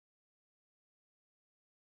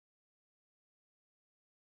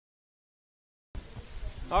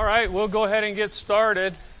All right, we'll go ahead and get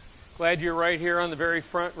started. Glad you're right here on the very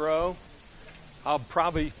front row. I'll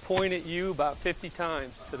probably point at you about 50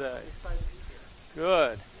 times today.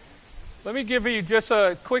 Good. Let me give you just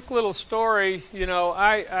a quick little story. You know,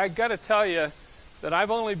 I got to tell you that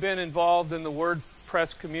I've only been involved in the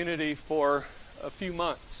WordPress community for a few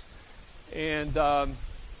months. And I'm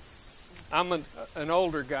an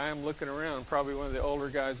older guy. I'm looking around, probably one of the older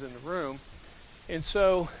guys in the room. And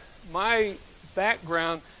so my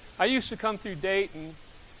background, I used to come through Dayton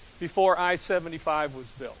before I-75 was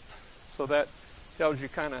built. So that tells you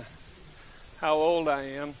kind of how old I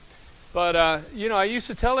am. But, you know, I used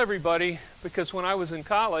to tell everybody, because when I was in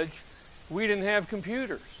college, we didn't have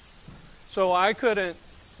computers. So I couldn't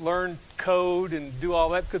learn code and do all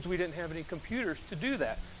that because we didn't have any computers to do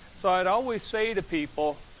that. So I'd always say to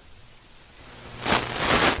people,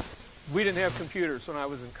 we didn't have computers when I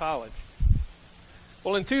was in college.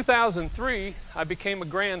 Well, in 2003, I became a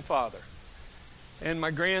grandfather. And my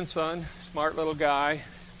grandson, smart little guy,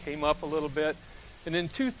 came up a little bit. And in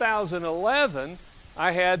 2011,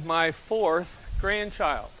 I had my fourth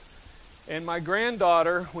grandchild. And my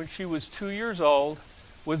granddaughter, when she was 2 years old,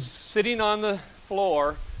 was sitting on the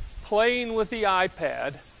floor playing with the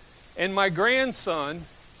iPad. And my grandson,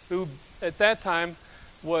 who at that time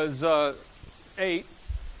was 8,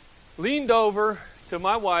 leaned over to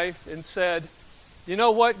my wife and said, "You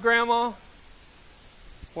know what, Grandma?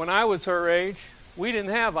 When I was her age, we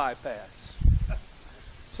didn't have iPads."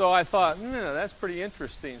 So I thought, that's pretty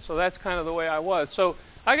interesting. So that's kind of the way I was. So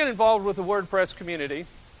I got involved with the WordPress community,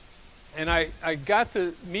 and I got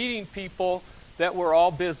to meeting people that were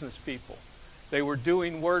all business people. They were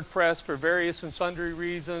doing WordPress for various and sundry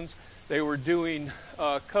reasons. They were doing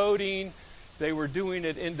coding. They were doing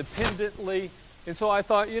it independently. And so I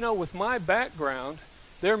thought, with my background,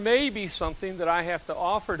 there may be something that I have to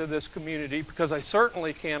offer to this community, because I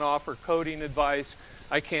certainly can't offer coding advice.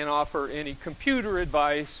 I can't offer any computer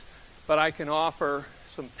advice, but I can offer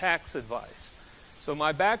some tax advice. So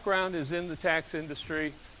my background is in the tax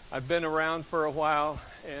industry. I've been around for a while,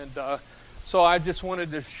 and so I just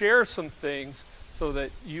wanted to share some things so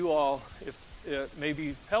that you all, if it may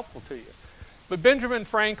be helpful to you. But Benjamin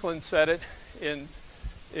Franklin said it in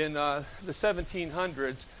the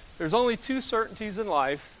 1700s. There's only two certainties in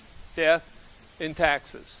life: death and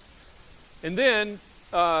taxes. And then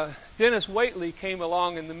Dennis Waitley came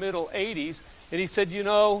along in the middle 80s, and he said,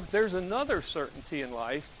 there's another certainty in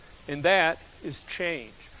life, and that is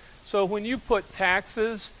change. So when you put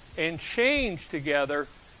taxes and change together,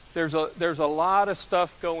 there's a lot of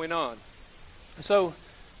stuff going on. So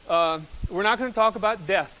we're not going to talk about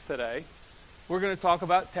death today. We're going to talk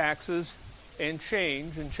about taxes and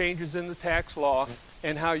changes in the tax law,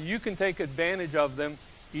 and how you can take advantage of them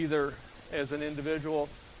either as an individual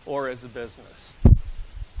or as a business.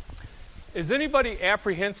 Is anybody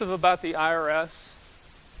apprehensive about the IRS?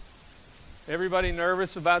 Everybody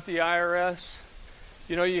nervous about the IRS?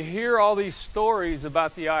 You hear all these stories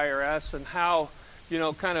about the IRS and how,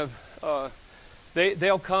 they'll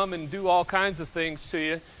come and do all kinds of things to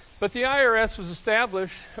you. But the IRS was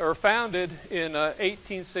established or founded in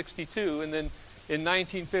 1862, and then in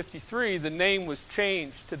 1953, the name was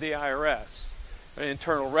changed to the IRS,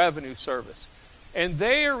 Internal Revenue Service. And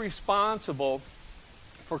they are responsible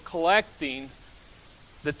for collecting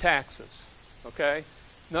the taxes, okay?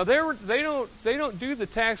 Now, they don't do the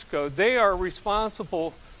tax code. They are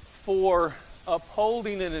responsible for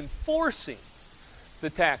upholding and enforcing the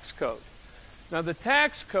tax code. Now, the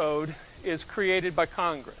tax code is created by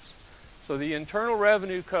Congress. So the Internal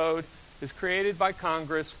Revenue Code is created by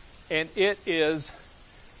Congress, and it is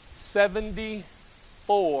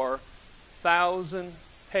 74,000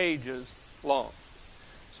 pages long.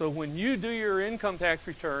 So when you do your income tax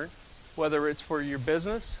return, whether it's for your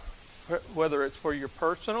business, whether it's for your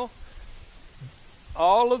personal,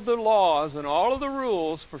 all of the laws and all of the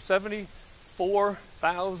rules for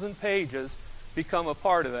 74,000 pages become a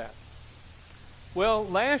part of that. Well,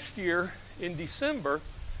 last year in December,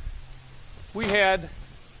 we had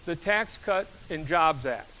the Tax Cut and Jobs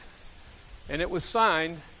Act. And it was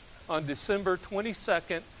signed on December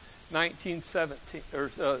 22nd,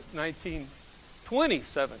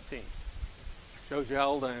 2017. Shows you how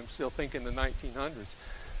old I am, still thinking the 1900s.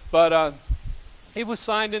 But it was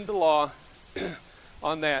signed into law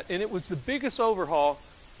on that. And it was the biggest overhaul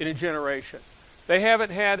in a generation. They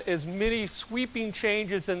haven't had as many sweeping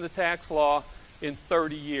changes in the tax law in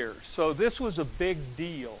 30 years. So this was a big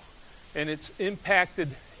deal. And it's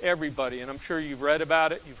impacted everybody. And I'm sure you've read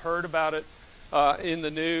about it, you've heard about it in the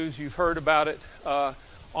news, you've heard about it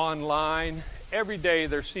online. Every day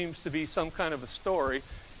there seems to be some kind of a story.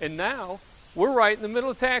 And now we're right in the middle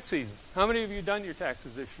of tax season. How many of you done your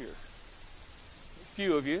taxes this year? A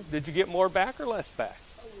few of you. Did you get more back or less back?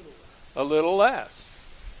 A little less.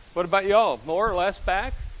 What about y'all? More or less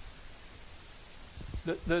back?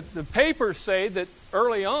 The papers say that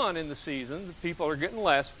early on in the season, the people are getting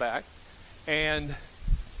less back,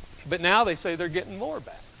 but now they say they're getting more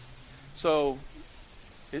back. So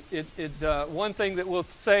one thing that we'll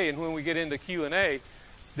say, and when we get into Q&A,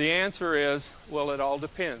 the answer is, well, it all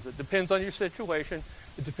depends. It depends on your situation.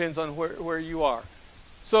 It depends on where you are.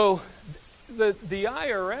 So the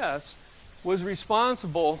IRS was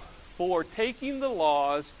responsible for taking the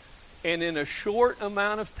laws and in a short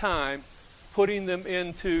amount of time putting them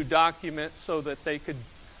into documents so that they could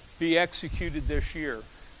be executed this year.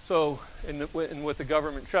 So, and with the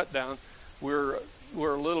government shutdown, we're a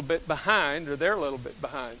little bit behind, or they're a little bit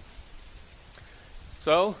behind.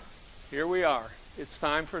 So, here we are. It's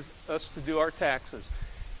time for us to do our taxes.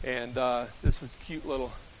 And this is a cute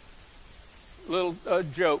little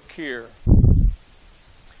joke here.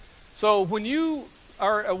 So, when you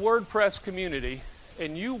are a WordPress community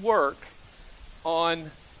and you work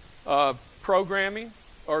on programming,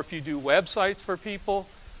 or if you do websites for people,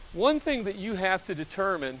 one thing that you have to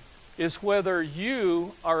determine is whether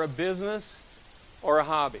you are a business or a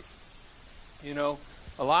hobby. You know,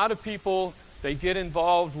 a lot of people, they get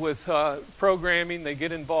involved with programming, they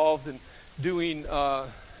get involved in doing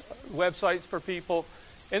websites for people,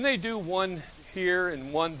 and they do one here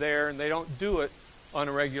and one there, and they don't do it on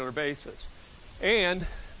a regular basis. And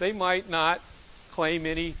they might not claim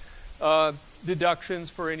any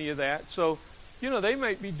deductions for any of that. So, you know, they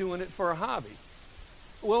might be doing it for a hobby.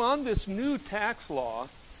 Well, on this new tax law,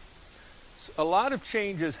 a lot of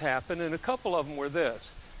changes happened, and a couple of them were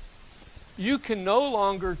this. You can no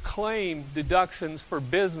longer claim deductions for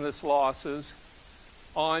business losses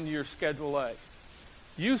on your Schedule A.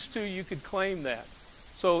 Used to, you could claim that.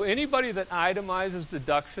 So anybody that itemizes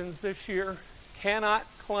deductions this year cannot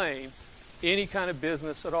claim any kind of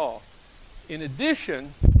business at all. In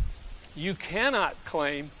addition, you cannot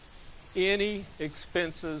claim any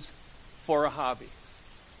expenses for a hobby.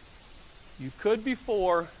 You could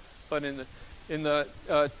before, but in the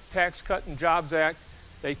Tax Cut and Jobs Act,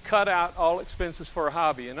 they cut out all expenses for a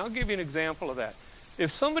hobby. And I'll give you an example of that.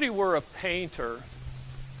 If somebody were a painter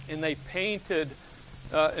and they painted,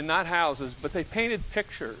 and not houses, but they painted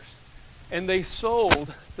pictures, and they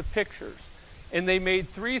sold the pictures, and they made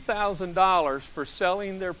 $3,000 for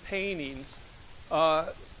selling their paintings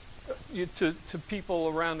to people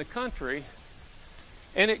around the country,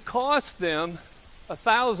 and it cost them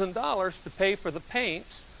 $1,000 to pay for the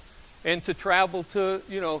paints and to travel to,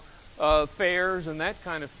 fairs and that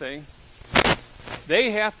kind of thing.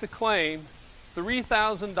 They have to claim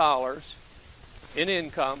 $3,000 in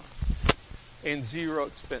income and zero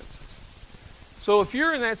expenses. So if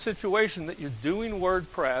you're in that situation that you're doing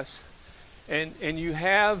WordPress and you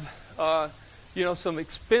have some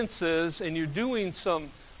expenses and you're doing some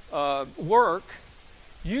work,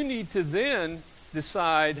 you need to then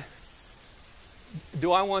decide,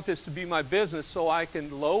 do I want this to be my business so I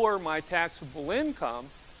can lower my taxable income,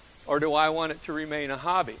 or do I want it to remain a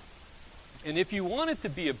hobby? And if you want it to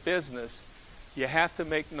be a business, you have to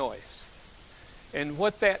make noise. And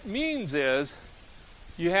what that means is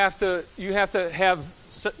you have to have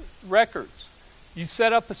records. You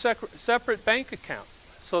set up a separate bank account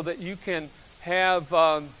so that you can have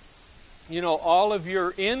all of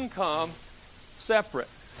your income separate.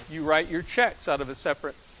 You write your checks out of a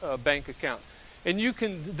separate bank account. And you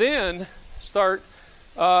can then start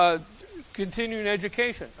continuing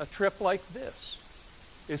education. A trip like this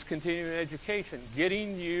is continuing education,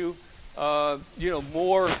 getting you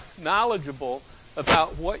more knowledgeable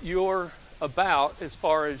about what you're about as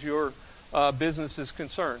far as your business is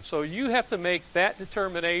concerned. So you have to make that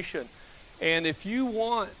determination. And if you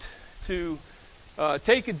want to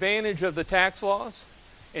take advantage of the tax laws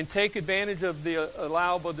and take advantage of the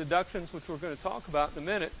allowable deductions, which we're going to talk about in a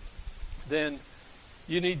minute, then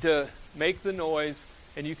you need to make the noise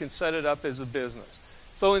and you can set it up as a business.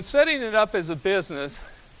 So in setting it up as a business,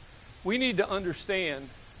 we need to understand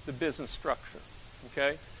the business structure,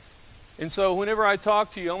 okay? And so whenever I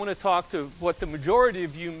talk to you, I want to talk to what the majority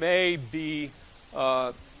of you may be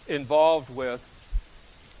involved with,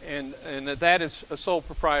 and that is a sole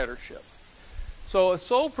proprietorship. So a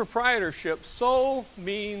sole proprietorship, sole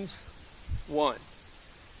means one.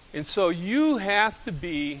 And so you have to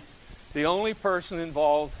be the only person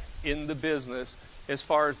involved in the business as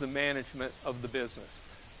far as the management of the business.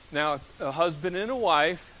 Now, if a husband and a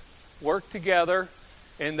wife work together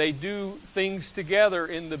and they do things together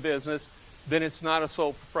in the business, then it's not a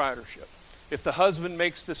sole proprietorship. If the husband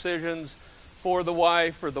makes decisions for the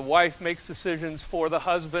wife, or the wife makes decisions for the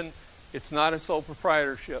husband, it's not a sole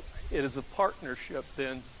proprietorship. It is a partnership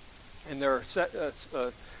then, and there are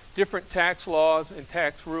different tax laws and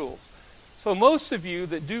tax rules. So most of you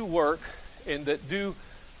that do work and that do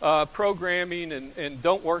programming and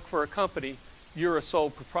don't work for a company, you're a sole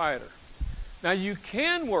proprietor. Now you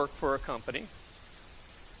can work for a company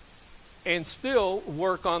and still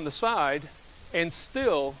work on the side and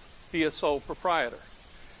still be a sole proprietor.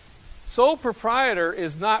 Sole proprietor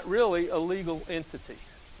is not really a legal entity,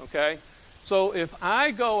 okay? So if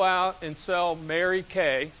I go out and sell Mary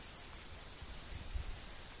Kay,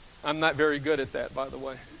 I'm not very good at that, by the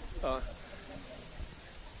way.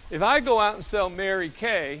 If I go out and sell Mary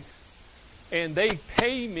Kay and they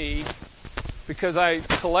pay me because I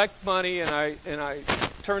collect money and I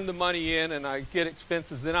turn the money in and I get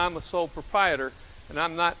expenses, then I'm a sole proprietor and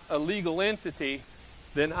I'm not a legal entity.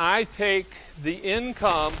 Then I take the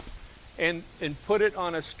income and put it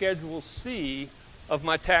on a Schedule C of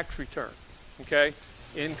my tax return. Okay?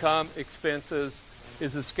 Income, expenses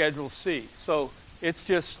is a Schedule C. So it's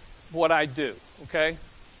just what I do. Okay?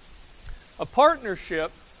 A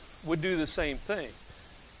partnership would do the same thing.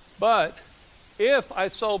 But if I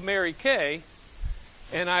sold Mary Kay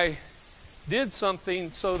and I did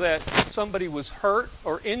something so that somebody was hurt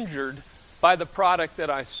or injured by the product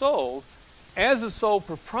that I sold, as a sole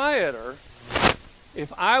proprietor,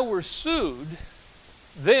 if I were sued,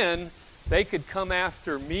 then they could come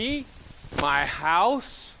after me, my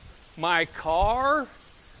house, my car,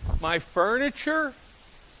 my furniture,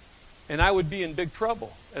 and I would be in big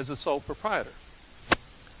trouble as a sole proprietor.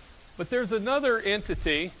 But there's another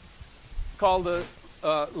entity called a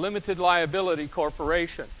limited liability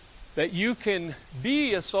corporation that you can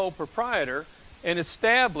be a sole proprietor and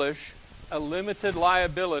establish a limited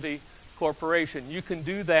liability corporation. You can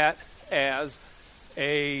do that as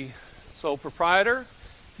a sole proprietor.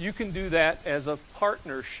 You can do that as a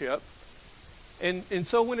partnership. And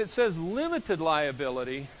so when it says limited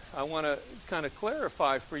liability, I want to kind of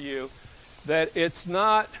clarify for you that it's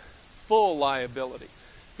not full liability.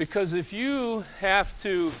 Because if you have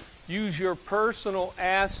to use your personal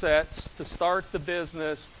assets to start the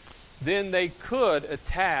business, then they could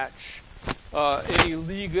attach any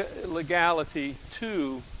legality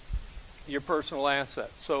to your personal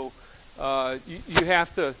assets. So you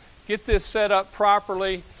have to get this set up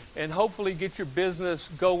properly and hopefully get your business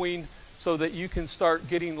going so that you can start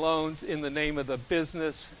getting loans in the name of the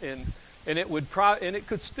business, and it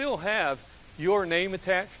could still have your name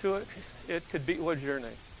attached to it. It could be, what's your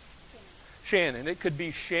name? Shannon. It could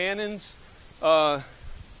be Shannon's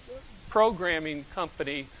Programming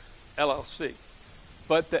Company LLC.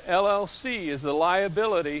 But the LLC is the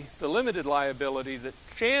liability, the limited liability that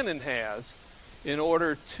Shannon has in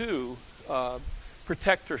order to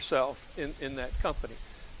protect herself in that company.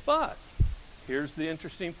 But here's the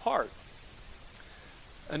interesting part.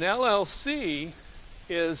 An LLC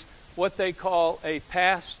is what they call a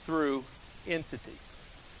pass-through entity.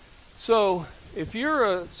 So if you're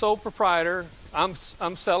a sole proprietor, I'm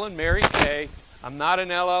selling Mary Kay, I'm not an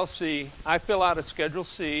LLC, I fill out a Schedule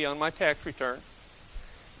C on my tax return,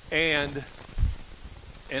 and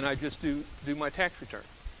I just do my tax return,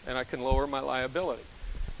 and I can lower my liability.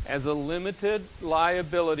 As a limited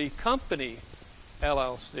liability company,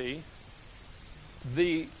 LLC,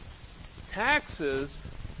 the taxes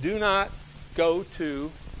do not go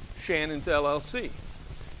to Shannon's LLC.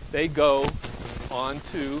 They go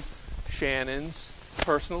onto Shannon's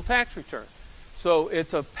personal tax return. So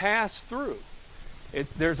it's a pass-through.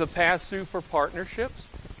 There's a pass-through for partnerships.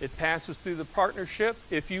 It passes through the partnership.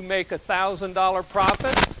 If you make $1,000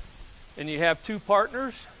 profit and you have two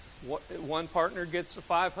partners, one partner gets a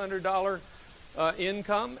 $500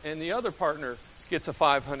 income and the other partner gets a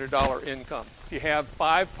 $500 income. If you have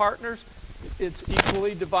 5 partners, it's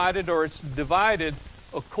equally divided, or it's divided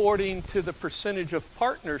according to the percentage of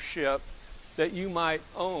partnership that you might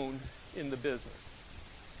own in the business.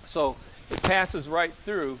 So it passes right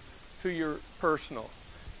through to your personal.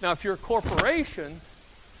 Now, if you're a corporation,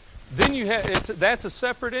 then that's a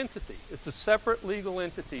separate entity. It's a separate legal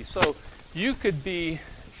entity. So you could be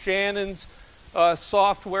Shannon's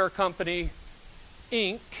Software Company,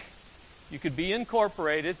 Inc. You could be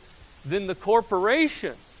incorporated. Then the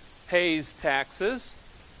corporation pays taxes,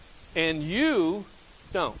 and you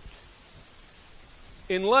don't.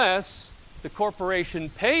 Unless the corporation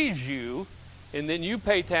pays you, and then you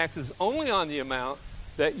pay taxes only on the amount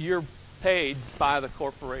that you're paid by the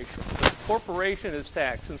corporation. The corporation is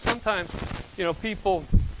taxed. And sometimes, people,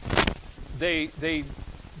 they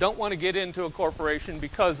don't want to get into a corporation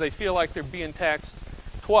because they feel like they're being taxed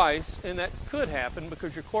twice, and that could happen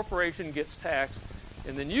because your corporation gets taxed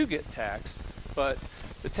and then you get taxed, but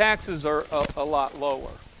the taxes are a lot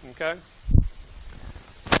lower, okay?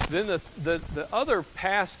 Then the other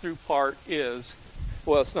pass-through part is,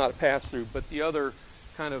 well, it's not a pass-through, but the other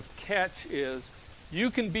kind of catch is you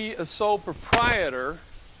can be a sole proprietor,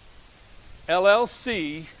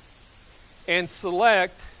 LLC, and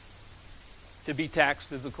select to be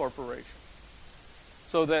taxed as a corporation.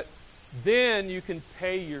 So that then you can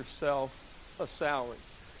pay yourself a salary.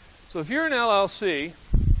 So if you're an LLC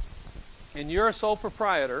and you're a sole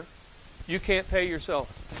proprietor, you can't pay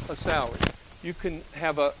yourself a salary. You can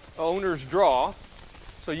have a owner's draw,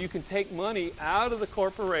 so you can take money out of the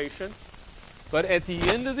corporation, but at the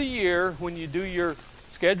end of the year, when you do your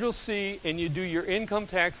Schedule C and you do your income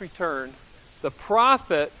tax return, the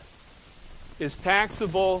profit is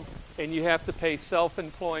taxable and you have to pay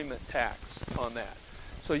self-employment tax on that.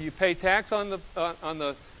 So you pay tax on the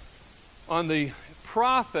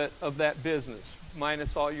profit of that business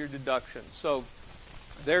minus all your deductions. So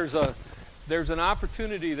there's an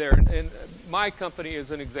opportunity there. And my company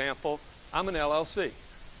is an example. I'm an LLC,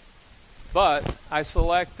 but I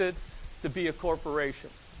selected to be a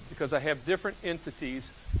corporation because I have different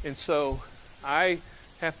entities, and so I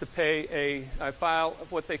have to pay I file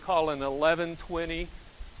what they call an 1120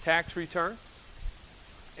 tax return,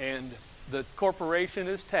 and the corporation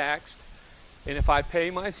is taxed, and if I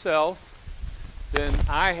pay myself, then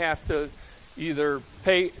I have to either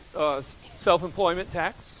pay self-employment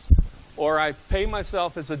tax or I pay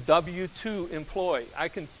myself as a W-2 employee. I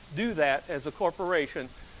can do that as a corporation,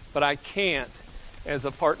 but I can't as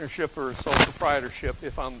a partnership or a sole proprietorship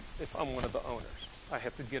if I'm one of the owners. I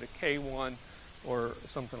have to get a K-1 or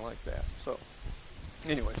something like that. So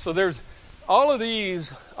anyway, so there's all of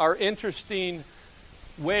these are interesting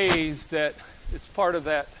ways that it's part of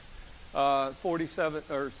that 47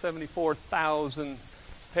 or 74,000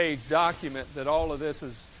 page document that all of this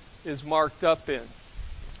is marked up in.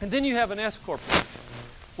 And then you have an S corporation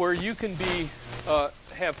where you can be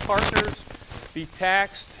have partners, be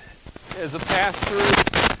taxed as a pass-through.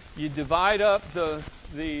 You divide up the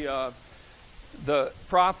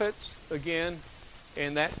profits again,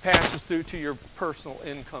 and that passes through to your personal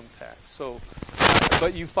income tax. So,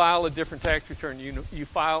 but you file a different tax return. You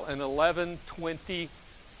file an 1120S,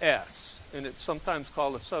 and it's sometimes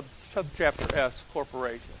called a subchapter S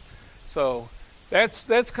corporation. So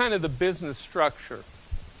that's kind of the business structure.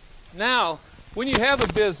 Now, when you have a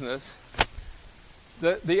business,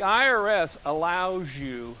 the IRS allows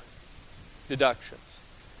you deductions,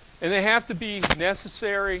 and they have to be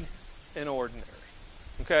necessary and ordinary.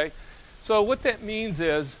 Okay? So what that means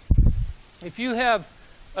is if you have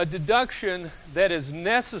a deduction that is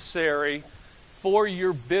necessary for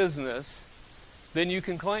your business, then you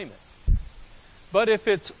can claim it. But if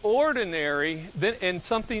it's ordinary then, and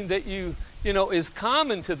something that you know is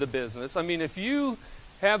common to the business, I mean, if you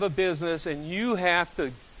have a business and you have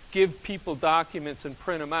to give people documents and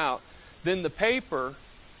print them out, then the paper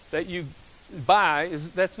that you buy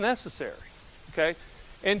that's necessary. Okay?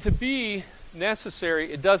 And to be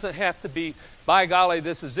necessary, it doesn't have to be, by golly,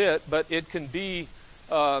 this is it, but it can be,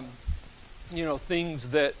 things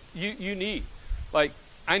that you need. Like,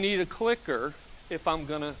 I need a clicker if I'm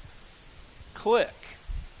going to click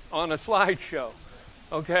on a slideshow.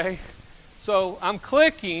 Okay? So I'm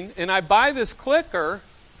clicking, and I buy this clicker.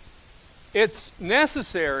 It's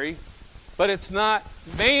necessary, but it's not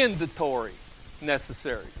mandatory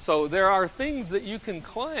necessary. So there are things that you can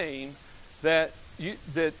claim that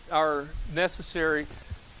are necessary,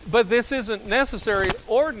 but this isn't necessary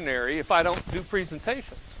ordinary if I don't do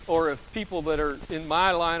presentations, or if people that are in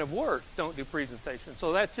my line of work don't do presentations.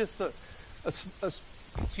 So that's just a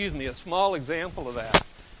small example of that.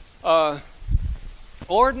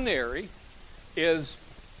 Ordinary is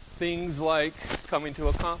things like coming to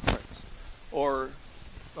a conference or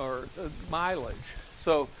mileage.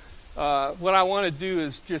 So what I want to do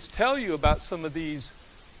is just tell you about some of these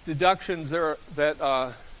deductions that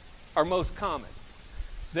are most common.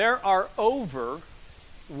 There are over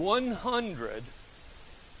 100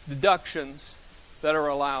 deductions that are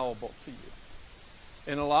allowable to you.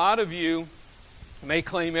 And a lot of you may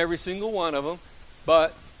claim every single one of them,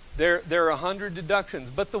 but there are 100 deductions.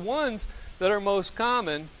 But the ones that are most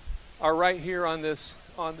common are right here on this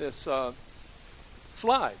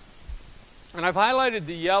slide. And I've highlighted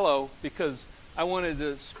the yellow because I wanted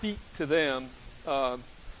to speak to them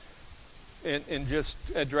and just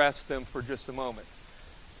address them for just a moment.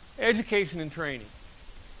 Education and training.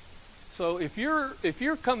 So if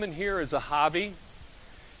you're coming here as a hobby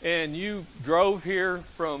and you drove here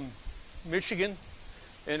from Michigan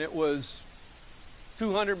and it was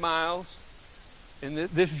 200 miles, and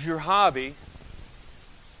this is your hobby,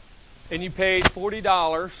 and you paid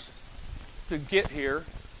 $40 to get here,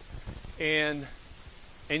 and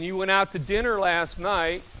you went out to dinner last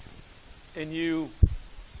night, and you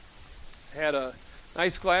had a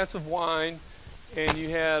nice glass of wine, and you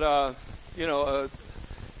had a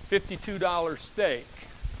 $52 steak.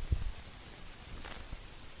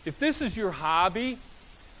 If this is your hobby,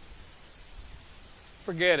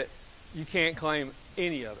 forget it. You can't claim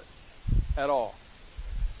any of it at all.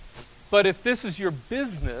 But if this is your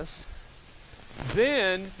business,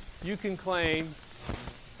 then you can claim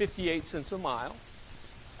 58 cents a mile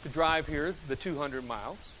to drive here the 200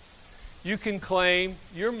 miles. You can claim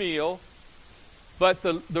your meal, but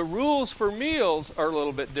the rules for meals are a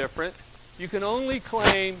little bit different. You can only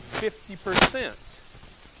claim 50%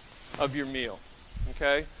 of your meal.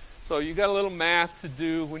 Okay? So you got a little math to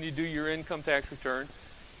do when you do your income tax return.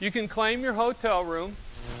 You can claim your hotel room,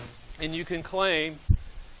 and you can claim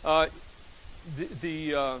the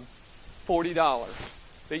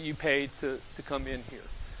 $40 that you paid to come in here.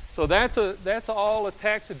 So that's all a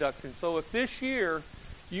tax deduction. So if this year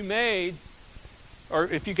you made, or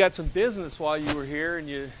if you got some business while you were here and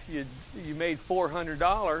you made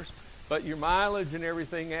 $400, but your mileage and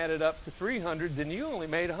everything added up to $300, then you only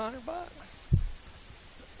made $100,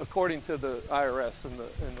 according to the IRS and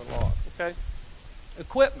the law. Okay.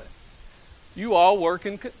 Equipment. You all work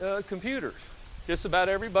in computers. Just about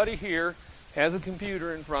everybody here has a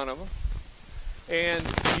computer in front of them, and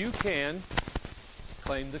you can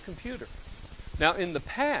claim the computer. Now, in the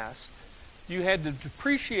past, you had to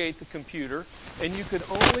depreciate the computer, and you could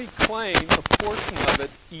only claim a portion of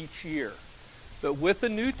it each year. But with the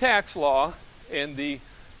new tax law and the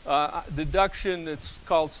deduction that's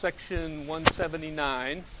called Section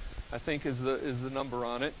 179, I think is the number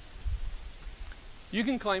on it, you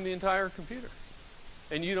can claim the entire computer,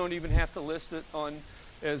 and you don't even have to list it on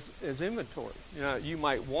as inventory. You know, you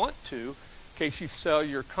might want to, in case you sell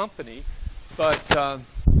your company, but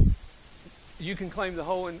you can claim the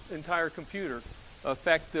whole entire computer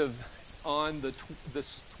effective on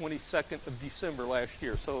this 22nd of December last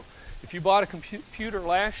year. So if you bought a computer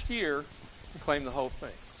last year, you claim the whole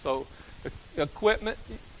thing. So equipment,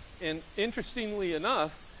 and interestingly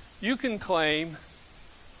enough, you can claim,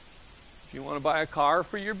 if you want to buy a car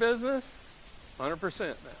for your business, 100%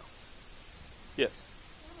 now. Yes?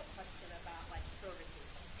 I have a question about like services,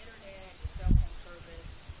 like internet, your cell phone service.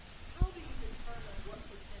 How do you determine what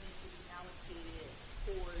percentage to be allocated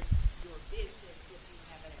toward your business if you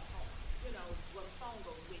have it at home? You know, what phone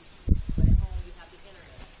goes with you, but at home you have the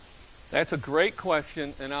internet. That's a great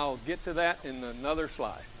question, and I'll get to that in another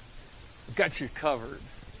slide. I've got you covered.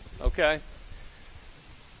 Okay?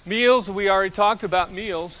 Meals, we already talked about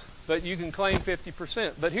meals, but you can claim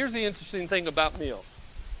 50%. But here's the interesting thing about meals.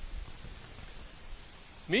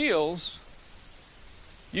 Meals,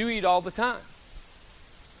 you eat all the time.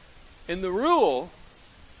 And the rule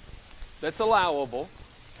that's allowable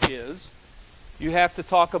is you have to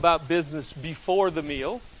talk about business before the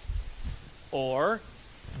meal, or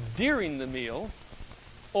during the meal,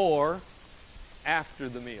 or after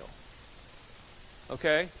the meal.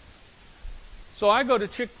 Okay? So I go to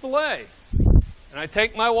Chick-fil-A, and I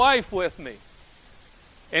take my wife with me,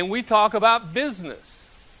 and we talk about business.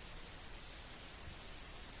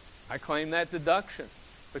 I claim that deduction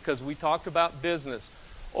because we talked about business.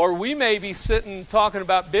 Or we may be sitting talking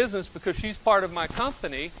about business because she's part of my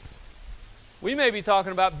company. We may be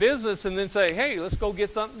talking about business and then say, hey, let's go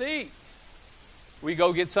get something to eat. We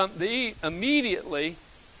go get something to eat immediately,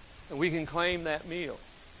 and we can claim that meal.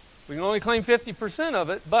 We can only claim 50% of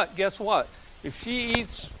it, but guess what? If she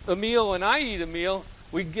eats a meal and I eat a meal,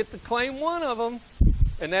 we get to claim one of them,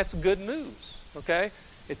 and that's good news, okay?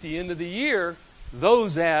 At the end of the year,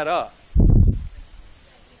 those add up.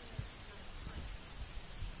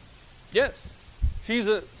 Yes.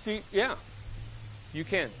 Yeah, you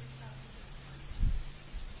can.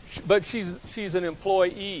 But she's an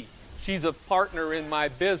employee. She's a partner in my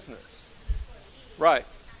business. Right.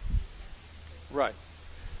 Right.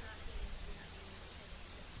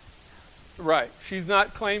 Right. She's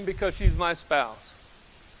not claimed because she's my spouse.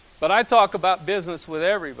 But I talk about business with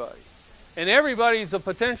everybody. And everybody's a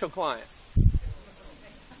potential client.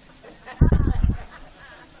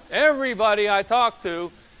 Everybody I talk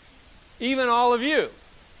to, even all of you,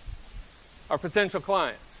 are potential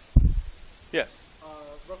clients. Yes?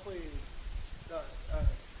 Roughly,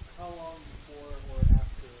 how long before or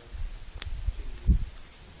after she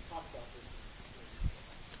talked about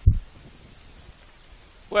this?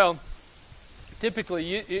 Well,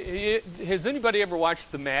 typically, has anybody ever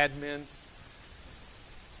watched the Mad Men?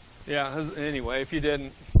 Yeah, anyway, if you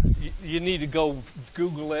didn't, you need to go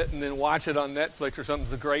Google it and then watch it on Netflix or something.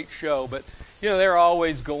 It's a great show. But, you know, they're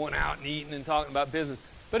always going out and eating and talking about business.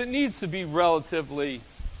 But it needs to be relatively,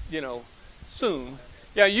 you know, soon.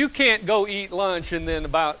 Yeah, you can't go eat lunch and then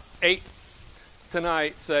about 8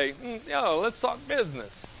 tonight say, let's talk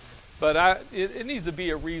business. But it needs to be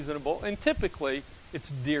a reasonable, and typically it's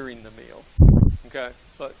during the meal. Okay,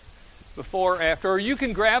 but before, after, or you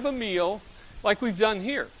can grab a meal like we've done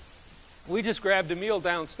here. We just grabbed a meal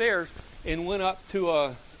downstairs and went up to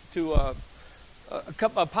a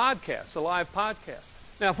podcast, a live podcast.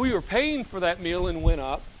 Now, if we were paying for that meal and went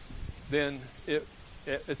up, then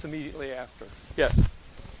it's immediately after. Yes.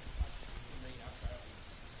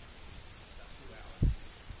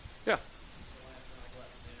 Yeah.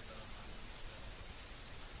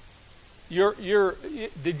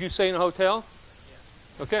 Did you stay in a hotel?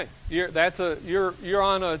 Okay. You're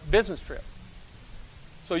on a business trip.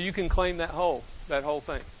 So you can claim that whole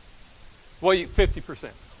thing. Well,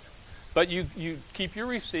 50%. But you keep your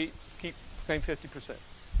receipt, claim 50%.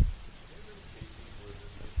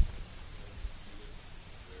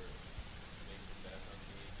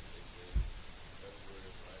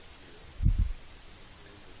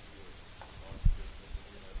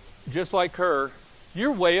 Just like her,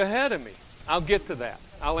 you're way ahead of me. I'll get to that.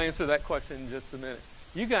 I'll answer that question in just a minute.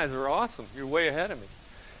 You guys are awesome. You're way ahead of me.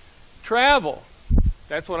 Travel.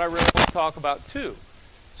 That's what I really want to talk about too.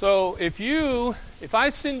 So if I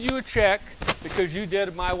send you a check because you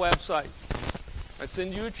did my website, I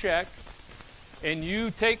send you a check and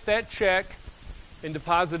you take that check and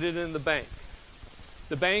deposit it in the bank.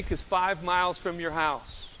 The bank is 5 miles from your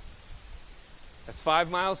house. That's 5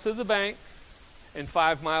 miles to the bank and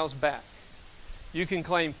 5 miles back. You can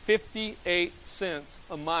claim 58 cents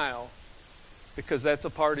a mile because that's a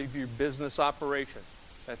part of your business operation.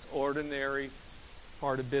 That's ordinary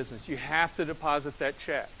part of business. You have to deposit that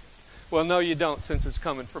check. Well, no, you don't since it's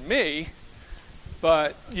coming from me,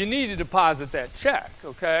 but you need to deposit that check,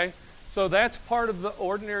 okay? So that's part of the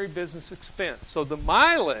ordinary business expense. So the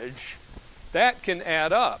mileage, that can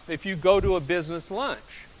add up if you go to a business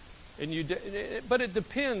lunch. But it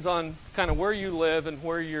depends on kind of where you live and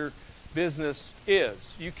where your business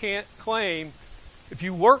is. You can't claim, if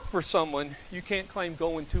you work for someone, you can't claim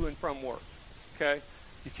going to and from work, okay?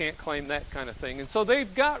 You can't claim that kind of thing. And so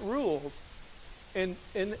they've got rules, and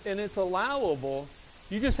it's allowable.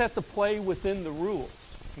 You just have to play within the rules,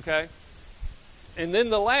 okay? And then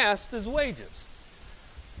the last is wages.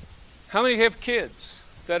 How many have kids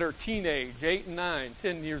that are teenage, 8 and 9,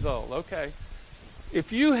 10 years old? Okay.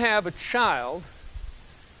 If you have a child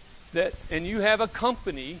and you have a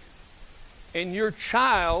company, and your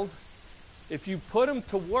child, if you put them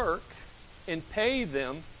to work and pay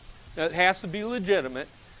them, now, it has to be legitimate.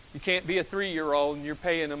 You can't be a 3-year-old and you're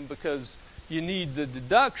paying them because you need the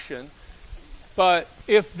deduction. But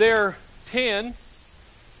if they're 10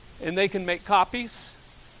 and they can make copies,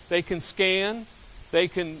 they can scan, they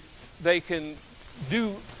can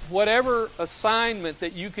do whatever assignment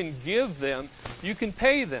that you can give them, you can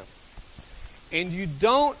pay them. And you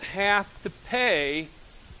don't have to pay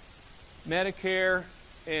Medicare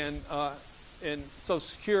and Social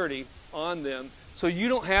Security on them. So you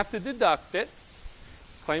don't have to deduct it.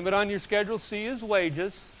 Claim it on your Schedule C as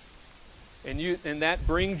wages, and that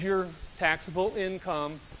brings your taxable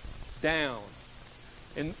income down.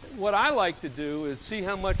 And what I like to do is see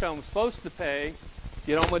how much I'm supposed to pay,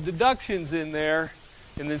 get all my deductions in there,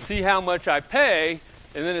 and then see how much I pay,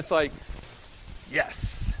 and then it's like,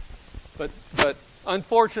 yes. But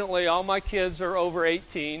unfortunately, all my kids are over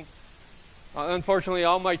 18. Unfortunately,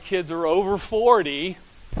 all my kids are over 40.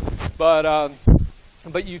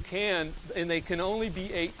 But you can, and they can only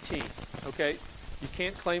be 18, okay? You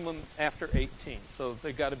can't claim them after 18, so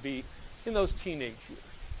they've got to be in those teenage years.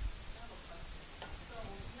 So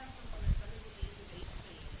you have someone that's under the age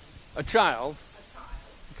of 18. A child.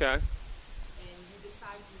 Okay. And you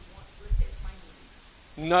decide you want, let's say it's my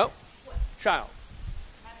niece. No. What? Child.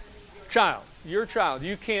 Has to be your Child. Your child.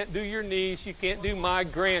 You can't do your niece. You can't do my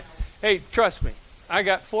Hey, trust me. I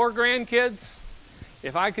got 4 grandkids.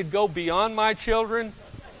 If I could go beyond my children,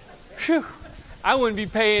 whew, I wouldn't be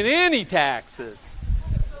paying any taxes. So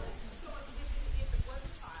if it was a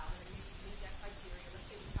child and you meet that criteria, let's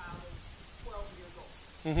say the child is 12 years old.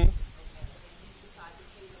 Mm-hmm. Okay, and you decide to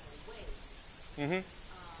pay them a wage. Mm-hmm.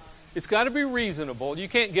 It's got to be reasonable. You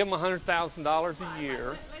can't give them $100,000 a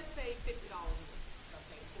year. Let's say $50 a week,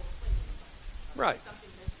 okay, for cleaning something. Right. Something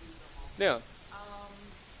that's reasonable. Yeah.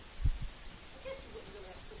 I guess you wouldn't really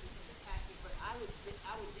have to put this in the taxes, but I would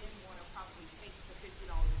then want to probably take the $50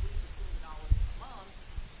 a week or $200 a month,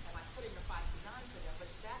 and I put in the 529 for them, but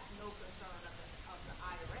that's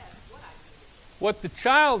What the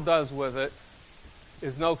child does with it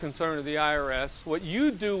is no concern of the IRS. What you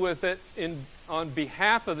do with it on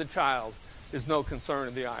behalf of the child is no concern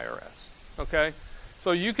of the IRS. Okay?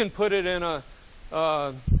 So you can put it in a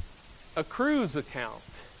cruise account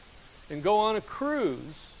and go on a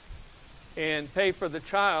cruise and pay for the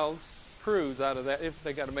child's cruise out of that if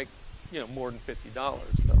they got to make, more than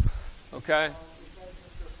 $50. So, okay?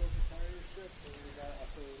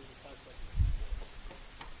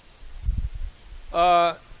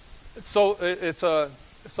 So it's a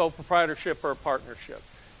sole proprietorship or a partnership.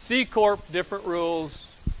 C Corp, different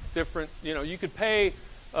rules, different, you could pay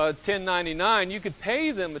a 1099. You could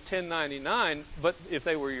pay them a 1099, but if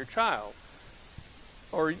they were your child.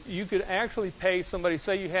 Or you could actually pay somebody,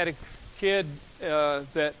 say you had a kid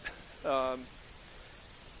that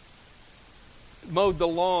mowed the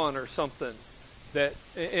lawn or something,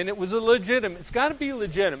 and it was a legitimate, it's got to be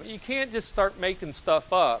legitimate. You can't just start making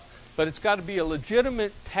stuff up, but it's got to be a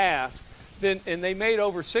legitimate task. And they made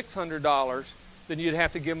over $600, then you'd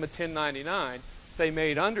have to give them a 1099. If they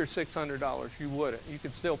made under $600, you wouldn't. You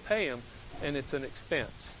could still pay them, and it's an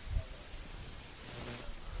expense.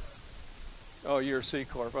 Oh, you're a C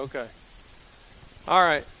Corp. Okay. All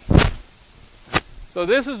right. So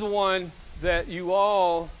this is one that you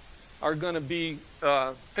all are going to be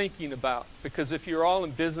thinking about, because if you're all in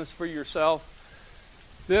business for yourself,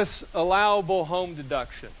 this allowable home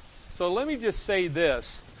deduction. So let me just say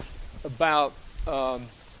this about the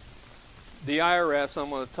IRS. I'm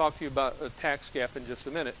going to talk to you about a tax gap in just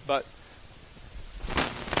a minute. But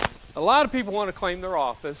a lot of people want to claim their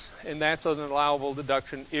office, and that's an allowable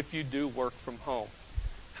deduction if you do work from home.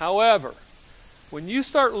 However, when you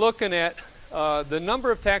start looking at the number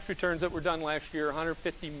of tax returns that were done last year,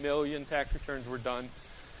 150 million tax returns were done,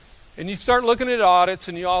 and you start looking at audits,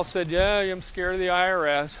 and you all said, yeah, I'm scared of the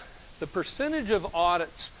IRS. The percentage of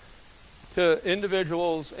audits to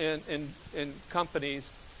individuals and companies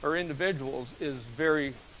or individuals is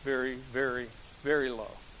very, very, very, very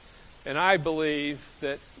low. And I believe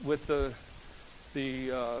that with the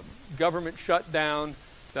government shutdown,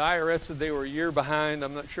 the IRS said they were a year behind.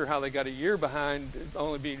 I'm not sure how they got a year behind,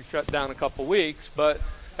 only being shut down a couple weeks, but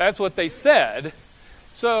that's what they said.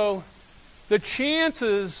 So the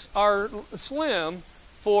chances are slim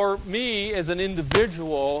for me as an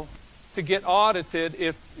individual to get audited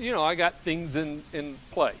if, I got things in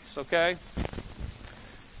place, okay?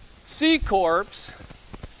 C Corps,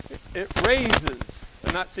 it raises,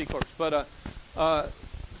 not C Corps, but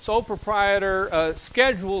sole proprietor,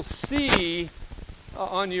 Schedule C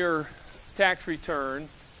on your tax return,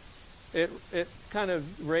 it kind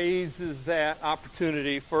of raises that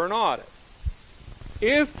opportunity for an audit.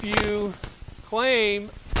 If you claim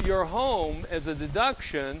your home as a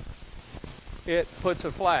deduction, it puts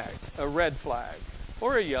a flag, a red flag,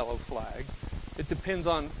 or a yellow flag. It depends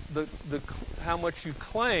on how much you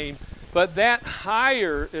claim, but that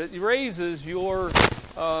higher, it raises your,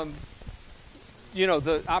 the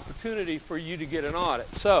opportunity for you to get an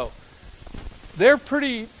audit. So they're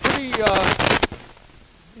pretty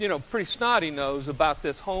snotty nosed about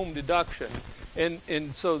this home deduction,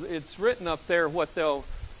 and so it's written up there. What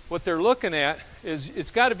they're looking at is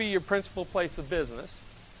it's got to be your principal place of business,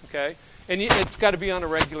 okay, and it's got to be on a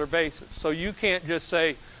regular basis. So you can't just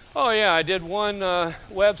say, oh yeah, I did one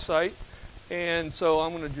website, and so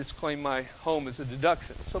I'm going to just claim my home as a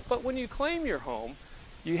deduction. So, but when you claim your home,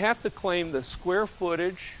 you have to claim the square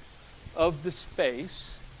footage of the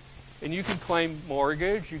space. And you can claim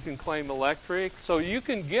mortgage, you can claim electric, so you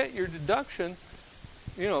can get your deduction,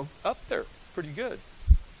 up there pretty good.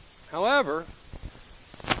 However,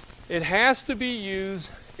 it has to be used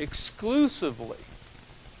exclusively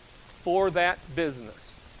for that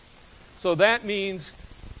business. So that means,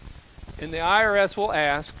 and the IRS will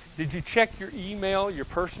ask, did you check your email, your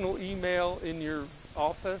personal email in your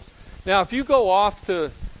office? Now, if you go off to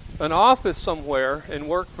an office somewhere and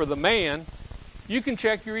work for the man, you can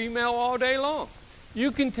check your email all day long.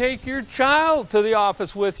 You can take your child to the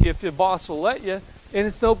office with you if your boss will let you, and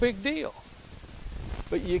it's no big deal.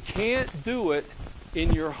 But you can't do it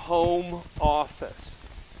in your home office.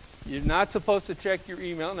 You're not supposed to check your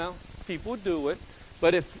email. Now, people do it,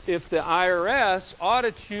 but if the IRS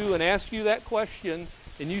audits you and asks you that question,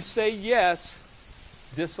 and you say yes,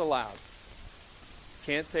 disallowed.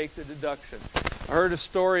 Can't take the deduction. I heard a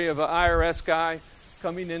story of an IRS guy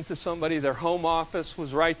coming into somebody, their home office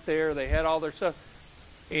was right there, they had all their stuff,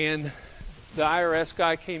 and the IRS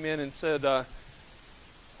guy came in and said,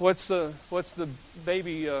 what's the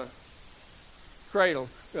baby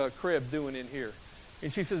crib doing in here?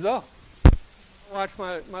 And she says, oh, watch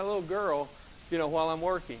my little girl, while I'm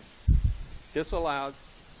working. Disallowed.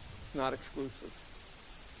 It's not exclusive.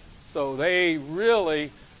 So they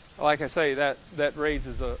really, like I say, that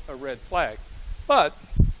raises a red flag. But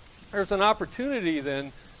there's an opportunity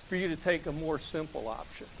then for you to take a more simple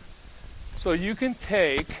option. So you can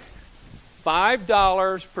take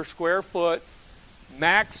 $5 per square foot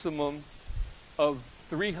maximum of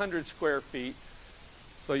 300 square feet.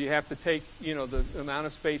 So you have to take, the amount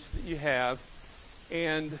of space that you have,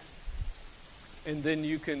 and then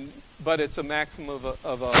you can, but it's a maximum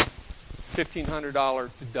of a $1,500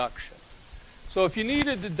 deduction. So if you need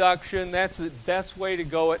a deduction, that's the best way to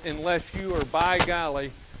go it, unless you are, by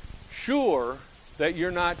golly, sure that you're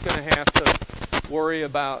not going to have to worry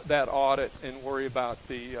about that audit and worry about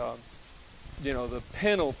the, the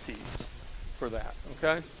penalties for that.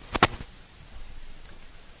 Okay.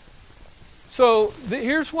 So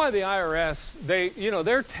here's why the IRS,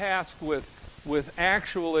 they're tasked with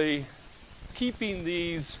actually keeping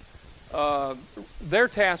these. They're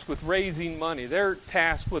tasked with raising money. They're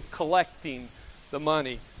tasked with collecting the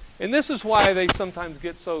money. And this is why they sometimes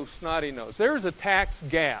get so snotty-nosed. There's a tax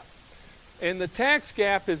gap. And the tax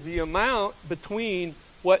gap is the amount between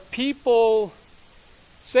what people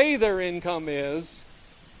say their income is.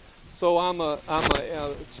 So I'm a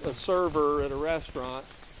server at a restaurant,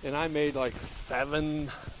 and I made like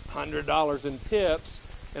 $700 in tips,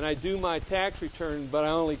 and I do my tax return, but I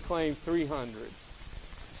only claim $300.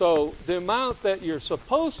 So the amount that you're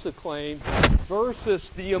supposed to claim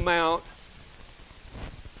versus the amount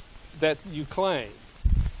that you claim.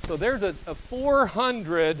 So there's a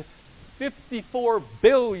 $454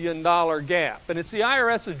 billion gap. And it's the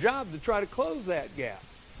IRS's job to try to close that gap.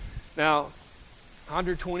 Now,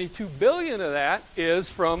 $122 billion of that is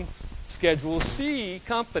from Schedule C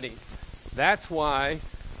companies. That's why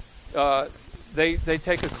they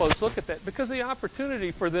take a close look at that, because the opportunity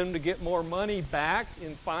for them to get more money back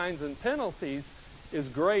in fines and penalties is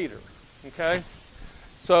greater. Okay?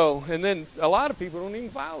 So, and then a lot of people don't even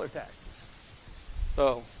file their taxes.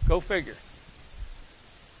 So, go figure.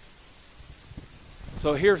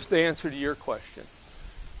 So here's the answer to your question.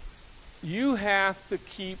 You have to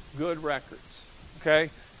keep good records.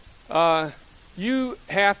 Okay? You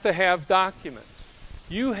have to have documents.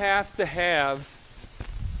 You have to have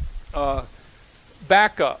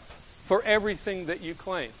backup for everything that you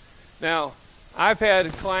claim. Now, I've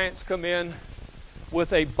had clients come in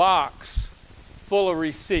with a box full of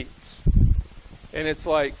receipts. And it's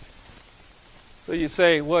like, so you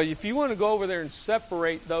say, well, if you want to go over there and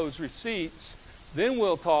separate those receipts, then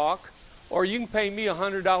we'll talk. Or you can pay me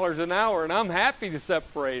 $100 an hour, and I'm happy to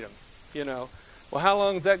separate them. Well, how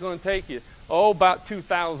long is that going to take you? Oh, about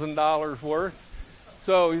 $2,000 worth.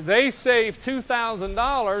 So they save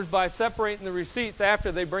 $2,000 by separating the receipts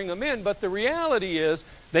after they bring them in, but the reality is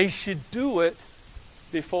they should do it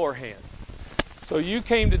beforehand. So you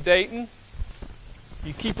came to Dayton,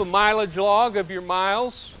 you keep a mileage log of your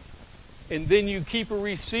miles, and then you keep a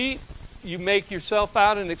receipt, you make yourself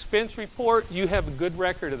out an expense report, you have a good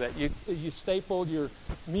record of that. You stapled your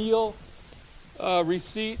meal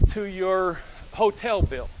receipt to your hotel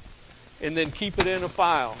bill. And then keep it in a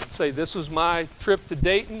file. Say, this was my trip to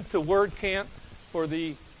Dayton to WordCamp for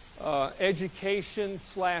the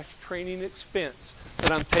education/training expense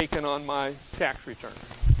that I'm taking on my tax return.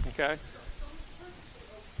 Okay? So it's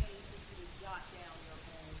perfectly okay if you jot down your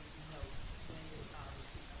own notes when you're not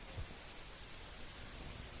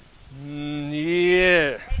receiving.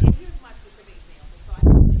 Yeah. And here's my specific example. So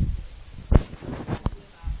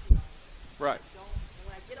Right.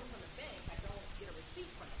 when I get them from the bank, I don't get a receipt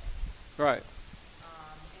from the bank. Right.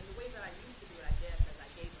 And the way that I used to do it, I guess, is I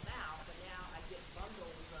gave them out, but now I get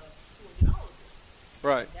bundles of $200.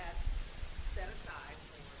 Right. That's set aside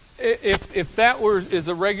for. If that is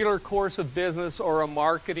a regular course of business or a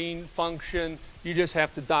marketing function, you just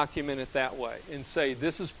have to document it that way and say,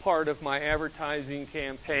 this is part of my advertising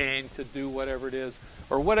campaign to do whatever it is,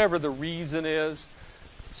 or whatever the reason is,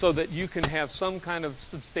 so that you can have some kind of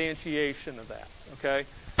substantiation of that. Okay?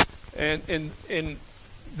 And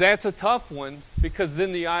that's a tough one, because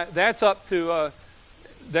then that's up to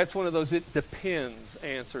that's one of those it depends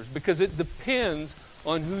answers, because it depends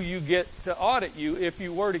on who you get to audit you if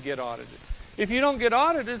you were to get audited. If you don't get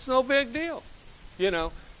audited, it's no big deal,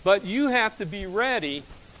 But you have to be ready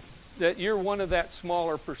that you're one of that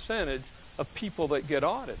smaller percentage of people that get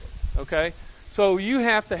audited. Okay, so you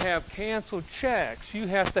have to have canceled checks. You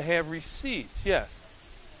have to have receipts. Yes.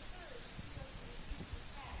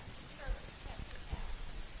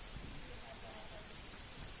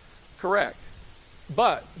 Correct.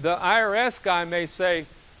 But the IRS guy may say,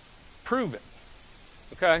 prove it.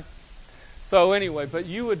 Okay? So anyway, but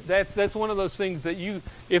that's one of those things that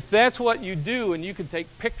if that's what you do, and you can take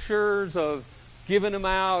pictures of giving them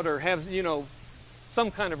out or have,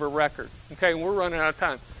 some kind of a record. Okay, and we're running out of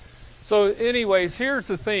time. So anyways, here's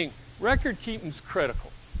the thing. Record keeping's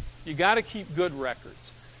critical. You got to keep good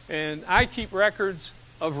records. And I keep records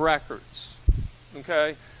of records.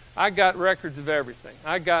 Okay? I got records of everything.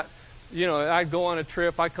 I got, I go on a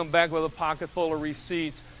trip, I come back with a pocket full of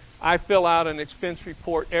receipts. I fill out an expense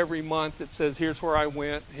report every month that says, here's where I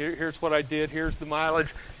went, here's what I did, here's the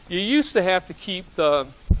mileage. You used to have to keep the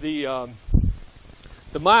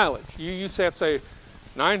mileage. You used to have to say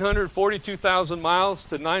 942,000 miles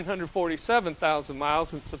to 947,000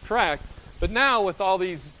 miles and subtract. But now with all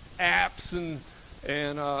these apps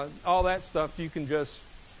and all that stuff, you can just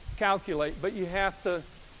calculate. But you have to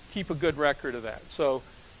keep a good record of that. So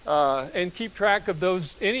and keep track of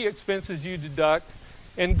any expenses you deduct.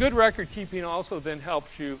 And good record keeping also then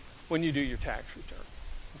helps you when you do your tax return.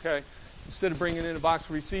 Okay? Instead of bringing in a box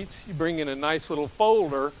of receipts, you bring in a nice little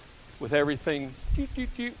folder with everything,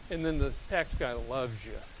 and then the tax guy loves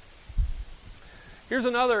you. Here's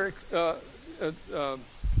another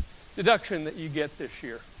deduction that you get this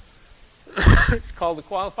year. It's called the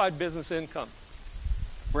qualified business income.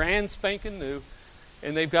 Brand spanking new,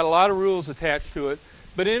 and they've got a lot of rules attached to it.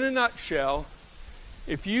 But in a nutshell,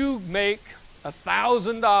 if you make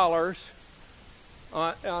 $1,000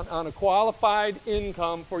 on a qualified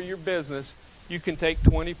income for your business, you can take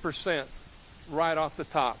 20% right off the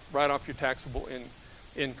top, right off your taxable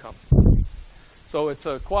income. So it's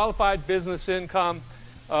a qualified business income.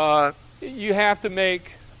 You have to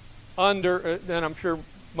make under, and I'm sure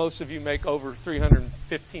most of you make over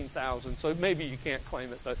 $315,000, so maybe you can't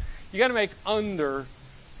claim it, but you got to make under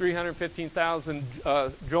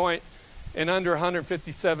 $315,000 joint and under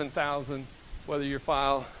 $157,000 whether you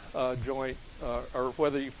file joint or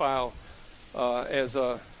whether you file as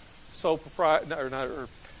a sole proprietor or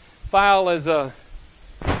file as a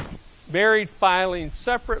married filing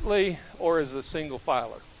separately or as a single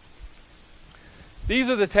filer. These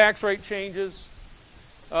are the tax rate changes.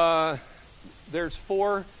 There's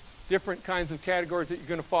 4 different kinds of categories that you're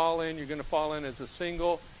going to fall in. You're going to fall in as a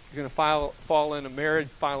single. You're going to fall in a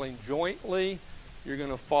married filing jointly. You're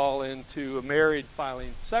going to fall into a married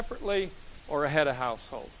filing separately or a head of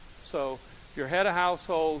household. So if you're head of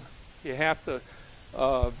household, you have to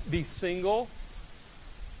be single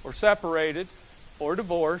or separated or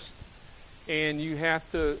divorced, and you have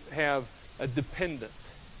to have a dependent.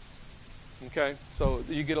 Okay, so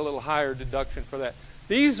you get a little higher deduction for that.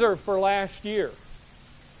 These are for last year.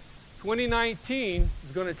 2019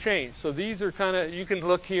 is going to change. So these are kind of, you can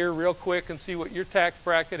look here real quick and see what your tax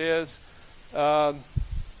bracket is.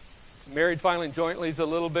 Married filing jointly is a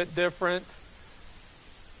little bit different.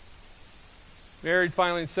 Married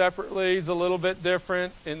filing separately is a little bit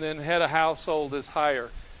different. And then head of household is higher.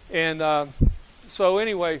 And so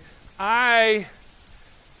anyway, I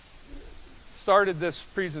started this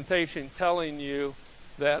presentation telling you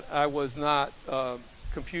that I was not a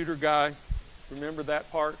computer guy. Remember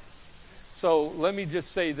that part? So let me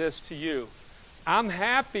just say this to you. I'm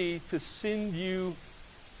happy to send you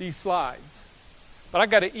these slides, but I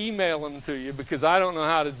got to email them to you because I don't know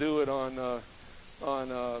how to do it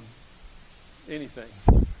on anything.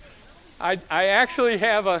 I actually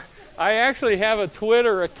have a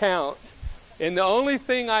Twitter account, and the only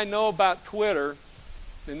thing I know about Twitter,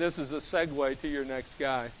 and this is a segue to your next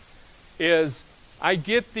guy, is I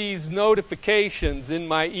get these notifications in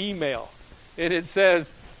my email, and it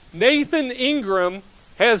says, Nathan Ingram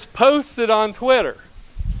has posted on Twitter.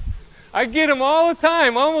 I get them all the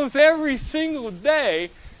time, almost every single day,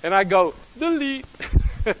 and I go, delete.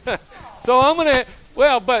 So I'm going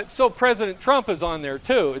to, so President Trump is on there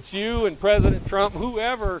too. It's you and President Trump,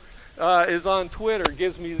 whoever is on Twitter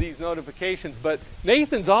gives me these notifications. But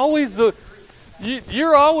Nathan's always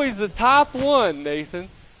you're always the top one, Nathan.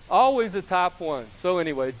 Always the top one. So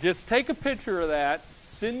anyway, just take a picture of that.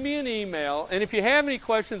 Send me an email, and if you have any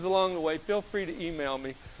questions along the way, feel free to email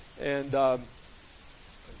me, and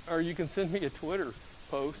or you can send me a Twitter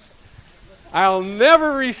post. I'll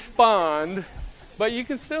never respond, but you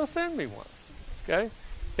can still send me one. Okay?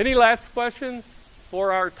 Any last questions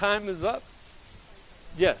before our time is up?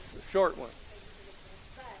 Yes, a short one.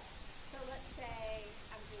 But, so let's say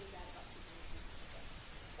I'm doing that about people,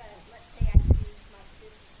 but let's say I use my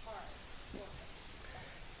business card for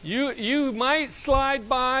it. You might slide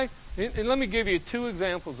by, and let me give you 2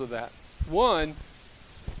 examples of that. One,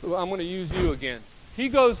 I'm going to use you again. He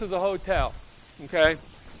goes to the hotel, okay,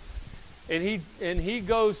 and he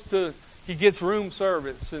gets room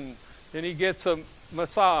service, and he gets a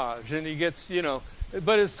massage, and he gets,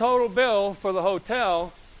 But his total bill for the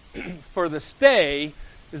hotel for the stay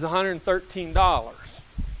is $113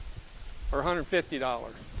 or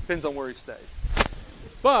 $150. Depends on where he stays.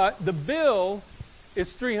 But the bill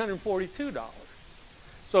is $342.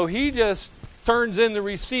 So he just turns in the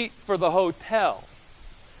receipt for the hotel.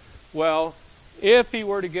 Well, if he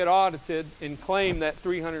were to get audited and claim that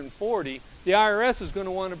 $340, the IRS is going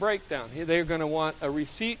to want a breakdown. They're going to want a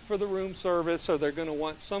receipt for the room service, or they're going to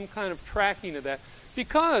want some kind of tracking of that,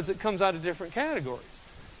 because it comes out of different categories.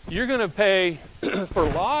 You're going to pay for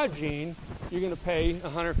lodging, you're going to pay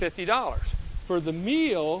 $150. For the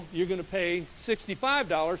meal, you're going to pay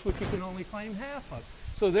 $65, which you can only claim half of.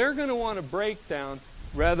 So they're going to want a breakdown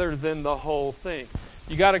rather than the whole thing.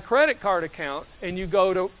 You got a credit card account and you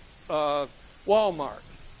go to Walmart.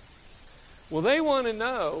 Well, they want to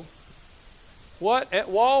know what at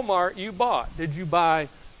Walmart you bought. Did you buy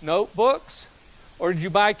notebooks, or did you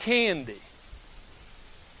buy candy,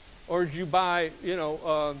 or did you buy,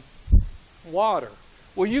 water?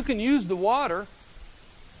 Well, you can use the water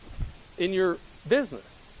in your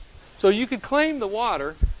business. So you could claim the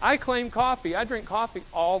water. I claim coffee. I drink coffee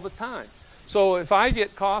all the time. So if I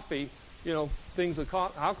get coffee, things of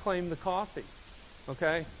coffee, I'll claim the coffee.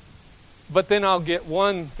 Okay? But then I'll get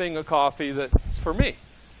one thing of coffee that's for me,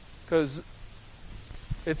 because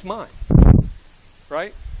it's mine.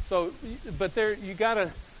 Right? So, but there you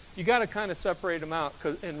gotta kind of separate them out,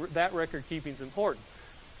 and that record keeping is important.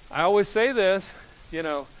 I always say this,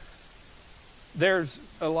 there's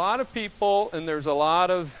a lot of people and there's a lot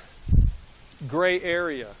of gray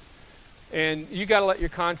area, and you got to let your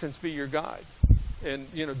conscience be your guide, and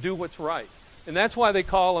do what's right. And that's why they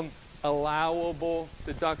call them allowable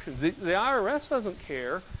deductions. The IRS doesn't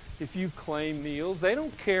care if you claim meals. They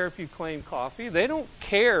don't care if you claim coffee. They don't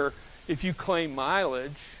care if you claim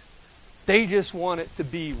mileage. They just want it to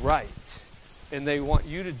be right, and they want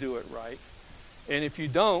you to do it right. And if you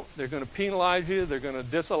don't, they're going to penalize you. They're going to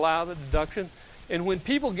disallow the deduction. And when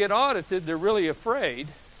people get audited, they're really afraid.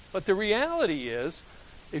 But the reality is,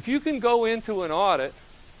 if you can go into an audit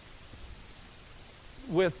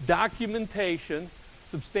with documentation,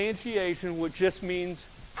 substantiation, which just means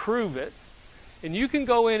prove it, and you can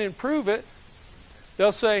go in and prove it,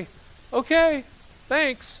 they'll say, okay,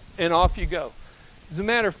 thanks, and off you go. As a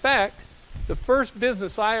matter of fact, the first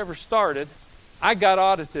business I ever started, I got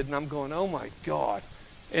audited, and I'm going, oh my God.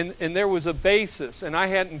 And there was a basis, and I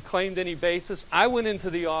hadn't claimed any basis. I went into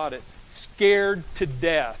the audit scared to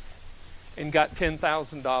death and got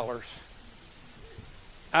 $10,000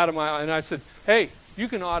 out of my, and I said, hey, you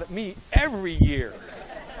can audit me every year.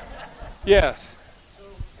 Yes.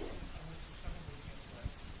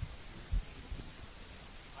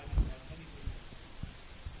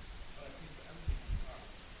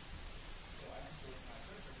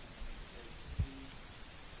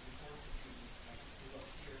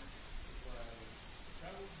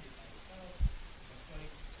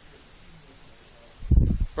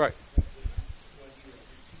 Right.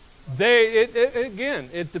 Again,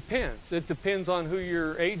 it depends. It depends on who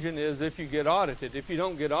your agent is if you get audited. If you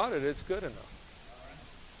don't get audited, it's good enough.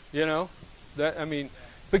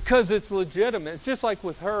 Because it's legitimate. It's just like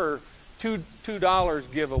with her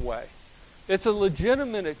 $2 giveaway. It's a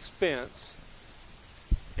legitimate expense,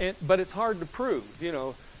 but it's hard to prove.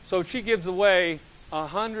 So she gives away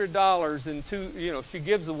 $100 in she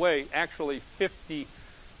gives away actually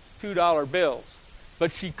 $52 bills.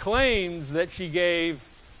 But she claims that she gave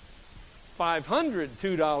 500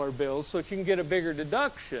 $2 bills so she can get a bigger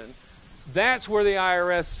deduction. That's where the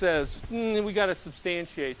IRS says, we got to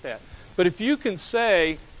substantiate that. But if you can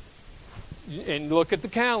say, and look at the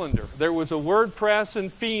calendar, there was a WordPress in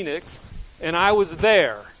Phoenix, and I was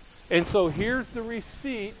there. And so here's the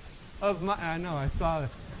receipt of my, I know, I saw that.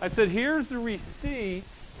 I said, here's the receipt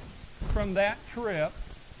from that trip.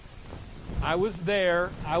 I was there.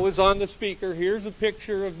 I was on the speaker. Here's a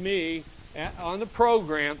picture of me on the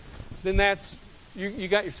program. Then that's, you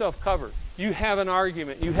got yourself covered. You have an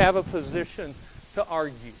argument. You have a position to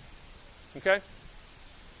argue. Okay?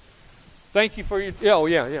 Thank you for your,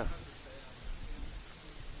 yeah.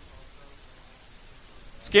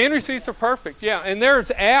 Scan receipts are perfect, yeah. And there's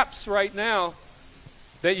apps right now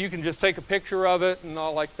that you can just take a picture of it and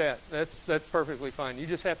all like that. That's perfectly fine. You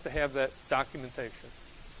just have to have that documentation.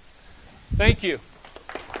 Thank you.